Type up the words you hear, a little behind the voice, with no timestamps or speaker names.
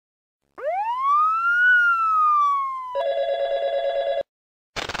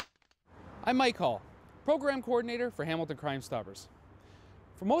I'm Mike Hall, Program Coordinator for Hamilton Crime Stoppers.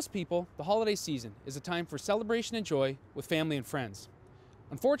 For most people, the holiday season is a time for celebration and joy with family and friends.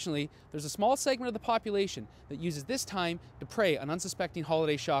 Unfortunately, there's a small segment of the population that uses this time to prey on unsuspecting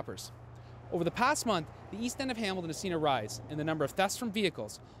holiday shoppers. Over the past month, the east end of Hamilton has seen a rise in the number of thefts from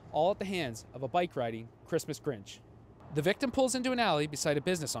vehicles, all at the hands of a bike-riding Christmas Grinch. The victim pulls into an alley beside a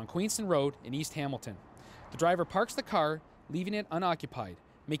business on Queenston Road in East Hamilton. The driver parks the car, leaving it unoccupied,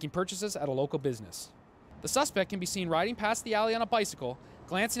 making purchases at a local business. The suspect can be seen riding past the alley on a bicycle,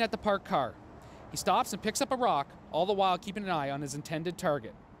 glancing at the parked car. He stops and picks up a rock, all the while keeping an eye on his intended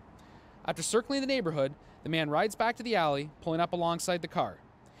target. After circling the neighborhood, the man rides back to the alley, pulling up alongside the car.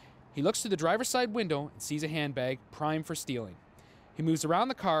 He looks through the driver's side window and sees a handbag primed for stealing. He moves around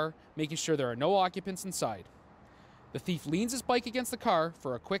the car, making sure there are no occupants inside. The thief leans his bike against the car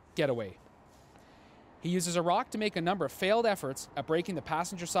for a quick getaway. He uses a rock to make a number of failed efforts at breaking the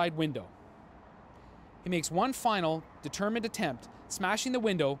passenger side window. He makes one final, determined attempt, smashing the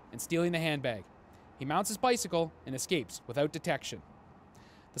window and stealing the handbag. He mounts his bicycle and escapes without detection.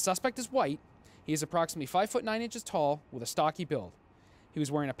 The suspect is white. He is approximately 5 foot 9 inches tall with a stocky build. He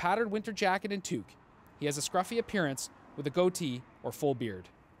was wearing a patterned winter jacket and toque. He has a scruffy appearance with a goatee or full beard.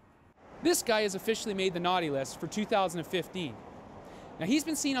 This guy has officially made the naughty list for 2015. Now, he's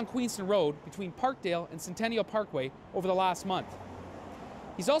been seen on Queenston Road between Parkdale and Centennial Parkway over the last month.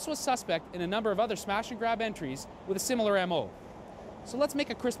 He's also a suspect in a number of other smash and grab entries with a similar MO. So let's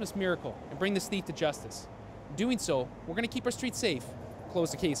make a Christmas miracle and bring this thief to justice. In doing so, we're going to keep our streets safe, close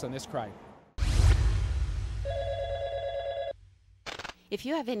the case on this crime. If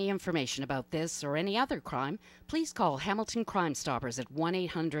you have any information about this or any other crime, please call Hamilton Crime Stoppers at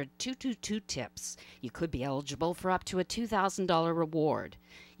 1-800-222-TIPS. You could be eligible for up to a $2,000 reward.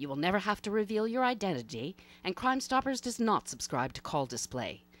 You will never have to reveal your identity, and Crime Stoppers does not subscribe to call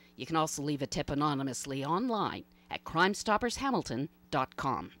display. You can also leave a tip anonymously online at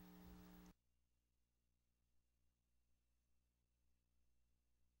crimestoppershamilton.com.